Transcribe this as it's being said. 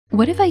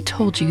What if I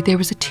told you there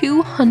was a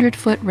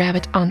 200-foot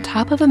rabbit on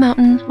top of a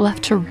mountain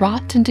left to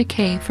rot and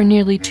decay for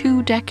nearly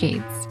 2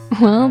 decades?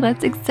 Well,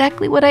 that's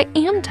exactly what I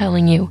am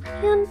telling you.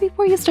 And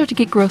before you start to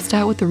get grossed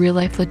out with the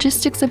real-life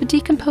logistics of a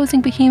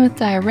decomposing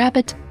behemoth-dire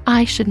rabbit,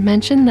 I should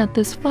mention that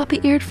this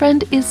floppy-eared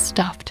friend is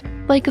stuffed.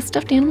 Like a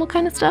stuffed animal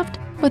kind of stuffed?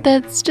 But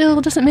that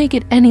still doesn't make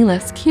it any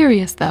less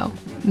curious, though.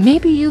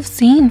 Maybe you've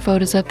seen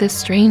photos of this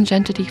strange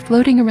entity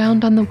floating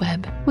around on the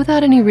web.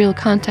 Without any real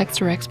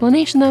context or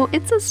explanation, though,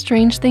 it's a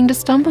strange thing to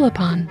stumble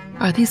upon.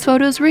 Are these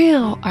photos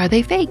real? Are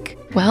they fake?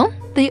 Well,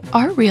 they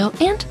are real,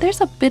 and there's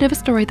a bit of a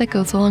story that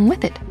goes along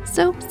with it.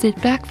 So sit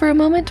back for a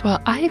moment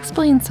while I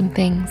explain some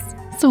things.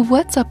 So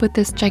what's up with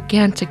this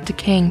gigantic,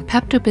 decaying,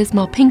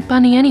 Pepto-Bismol pink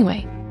bunny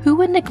anyway? Who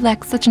would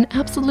neglect such an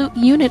absolute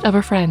unit of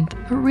a friend,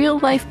 a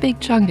real-life big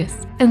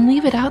chungus, and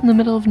leave it out in the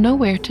middle of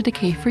nowhere to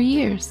decay for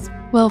years?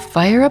 Well,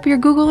 fire up your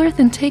Google Earth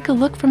and take a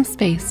look from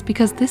space,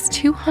 because this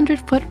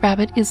 200-foot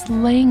rabbit is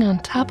laying on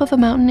top of a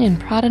mountain in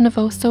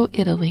Pradanovoso,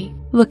 Italy.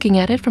 Looking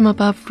at it from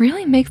above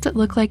really makes it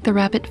look like the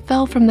rabbit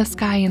fell from the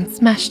sky and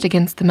smashed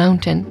against the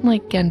mountain,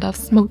 like Gandalf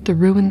smote the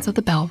ruins of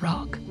the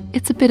Balrog.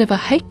 It's a bit of a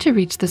hike to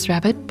reach this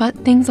rabbit, but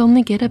things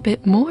only get a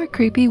bit more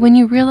creepy when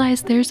you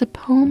realize there's a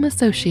poem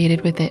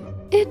associated with it.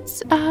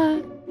 It,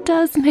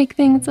 does make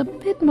things a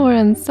bit more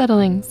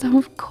unsettling, so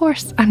of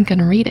course I'm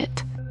gonna read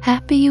it.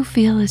 Happy you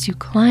feel as you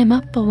climb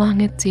up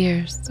along its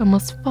ears,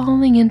 almost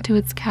falling into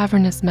its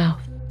cavernous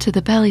mouth, to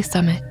the belly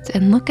summit,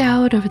 and look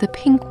out over the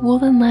pink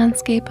woolen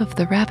landscape of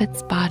the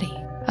rabbit's body.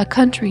 A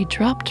country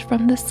dropped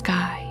from the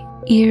sky,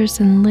 ears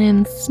and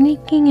limbs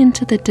sneaking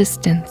into the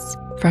distance,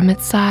 from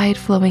its side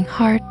flowing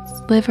hearts,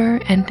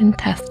 liver, and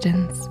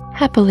intestines.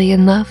 Happily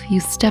in love, you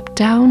step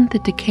down the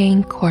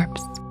decaying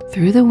corpse,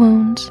 through the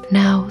wound,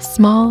 now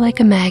small like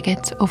a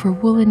maggot, over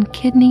woolen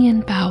kidney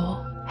and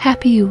bowel.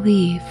 Happy you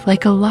leave,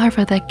 like a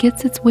larva that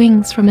gets its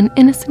wings from an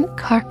innocent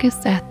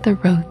carcass at the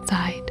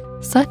roadside.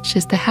 Such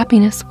is the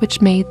happiness which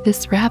made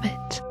this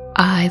rabbit.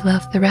 I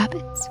love the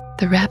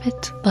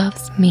rabbit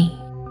loves me.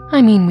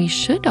 I mean, we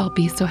should all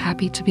be so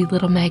happy to be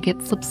little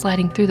maggots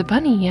slip-sliding through the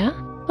bunny, yeah?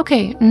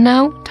 Okay,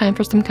 now time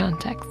for some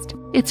context.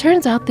 It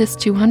turns out this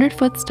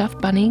 200-foot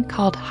stuffed bunny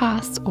called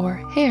Haas, or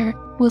Hare,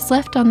 was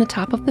left on the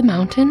top of the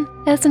mountain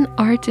as an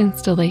art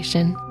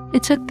installation.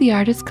 It took the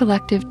artist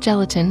collective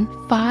Gelatin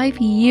 5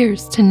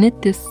 years to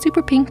knit this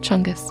super pink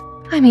chungus.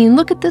 I mean,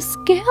 look at the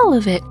scale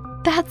of it.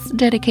 That's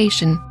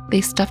dedication.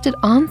 They stuffed it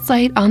on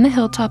site on the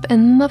hilltop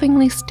and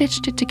lovingly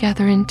stitched it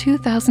together in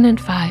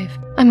 2005.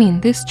 I mean,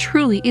 this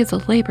truly is a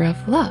labor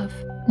of love.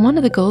 One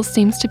of the goals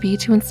seems to be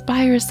to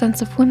inspire a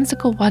sense of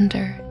whimsical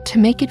wonder, to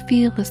make it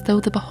feel as though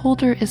the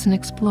beholder is an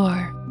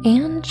explorer.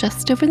 And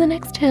just over the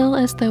next hill,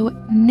 as though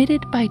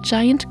knitted by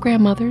giant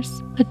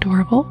grandmothers,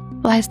 adorable,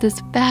 lies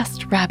this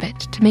vast rabbit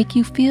to make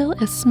you feel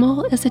as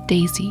small as a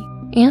daisy.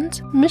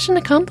 And mission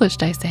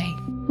accomplished, I say.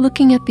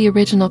 Looking at the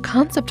original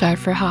concept art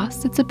for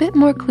Haas, it's a bit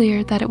more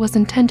clear that it was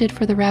intended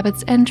for the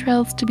rabbit's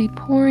entrails to be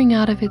pouring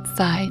out of its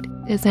side,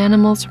 as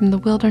animals from the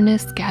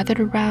wilderness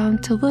gathered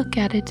around to look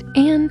at it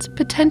and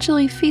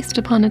potentially feast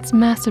upon its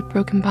massive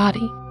broken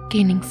body,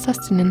 gaining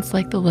sustenance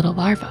like the little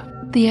larva.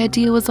 The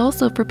idea was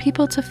also for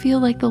people to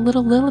feel like the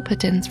little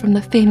Lilliputans from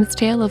the famous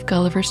tale of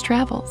Gulliver's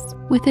Travels.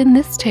 Within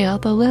this tale,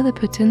 the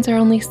Lilliputans are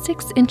only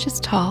 6 inches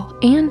tall,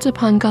 and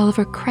upon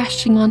Gulliver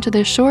crashing onto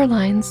their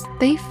shorelines,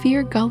 they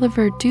fear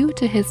Gulliver due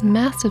to his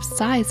massive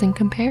size in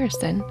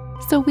comparison.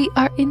 So we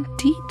are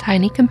indeed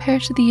tiny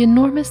compared to the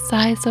enormous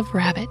size of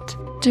Rabbit.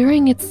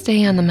 During its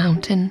stay on the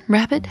mountain,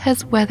 Rabbit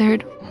has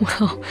weathered,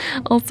 well,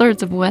 all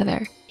sorts of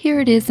weather. Here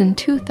it is in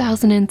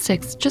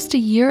 2006, just a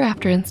year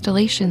after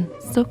installation,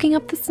 soaking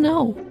up the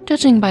snow.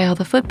 Judging by all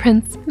the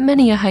footprints,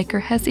 many a hiker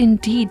has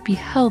indeed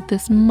beheld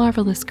this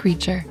marvelous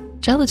creature.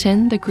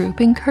 Gelatin, the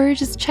group,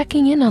 encourages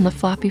checking in on the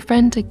floppy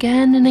friend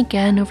again and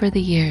again over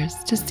the years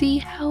to see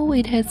how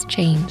it has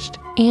changed.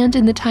 And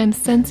in the time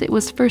since it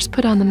was first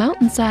put on the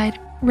mountainside,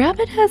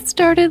 Rabbit has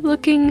started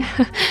looking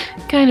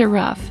kinda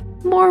rough.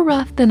 More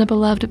rough than a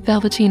beloved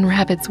velveteen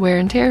rabbit's wear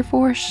and tear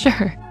for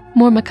sure.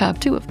 More macabre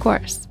too, of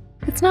course.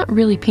 It's not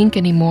really pink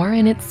anymore,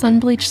 and its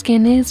sun-bleached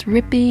skin is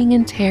ripping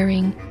and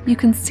tearing. You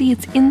can see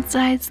its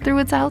insides through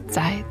its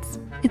outsides.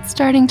 It's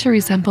starting to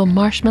resemble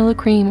marshmallow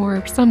cream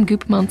or some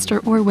goop monster,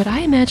 or what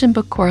I imagine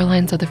Book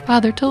Coraline's other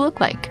father to look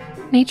like.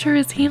 Nature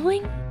is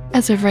healing?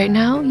 As of right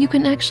now, you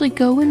can actually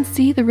go and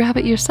see the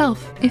rabbit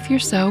yourself, if you're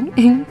so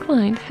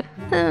inclined.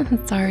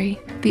 Sorry.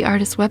 The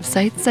artist's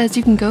website says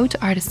you can go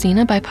to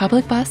Artistina by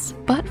public bus,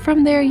 but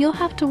from there you'll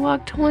have to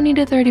walk 20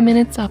 to 30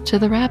 minutes up to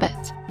the rabbit.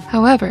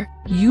 However,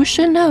 you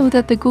should know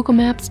that the Google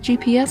Maps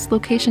GPS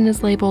location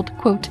is labeled,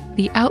 quote,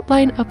 the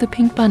outline of the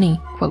pink bunny,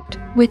 quote,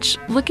 which,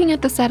 looking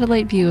at the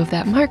satellite view of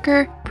that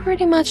marker,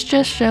 pretty much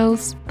just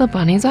shows the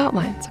bunny's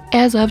outlines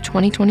as of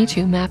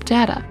 2022 map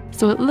data.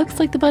 So it looks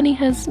like the bunny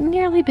has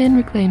nearly been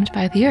reclaimed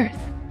by the Earth.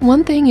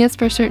 One thing is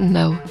for certain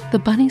though, the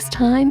bunny's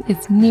time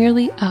is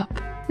nearly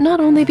up. Not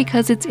only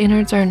because its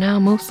innards are now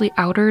mostly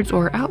outards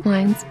or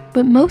outlines,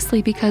 but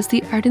mostly because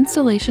the art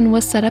installation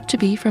was set up to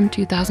be from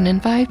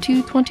 2005 to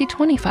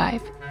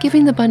 2025.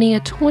 giving the bunny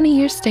a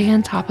 20-year stay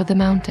on top of the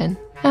mountain.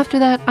 After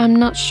that, I'm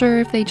not sure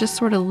if they just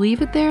sort of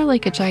leave it there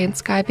like a giant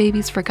sky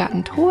baby's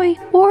forgotten toy,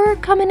 or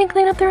come in and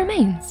clean up the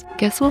remains.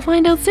 Guess we'll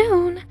find out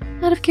soon.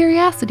 Out of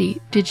curiosity,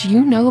 did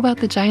you know about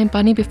the giant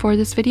bunny before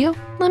this video?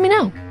 Let me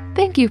know.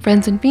 Thank you,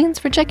 friends and fiends,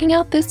 for checking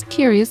out this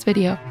curious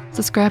video.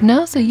 Subscribe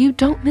now so you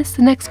don't miss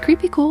the next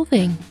creepy cool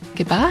thing.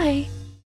 Goodbye.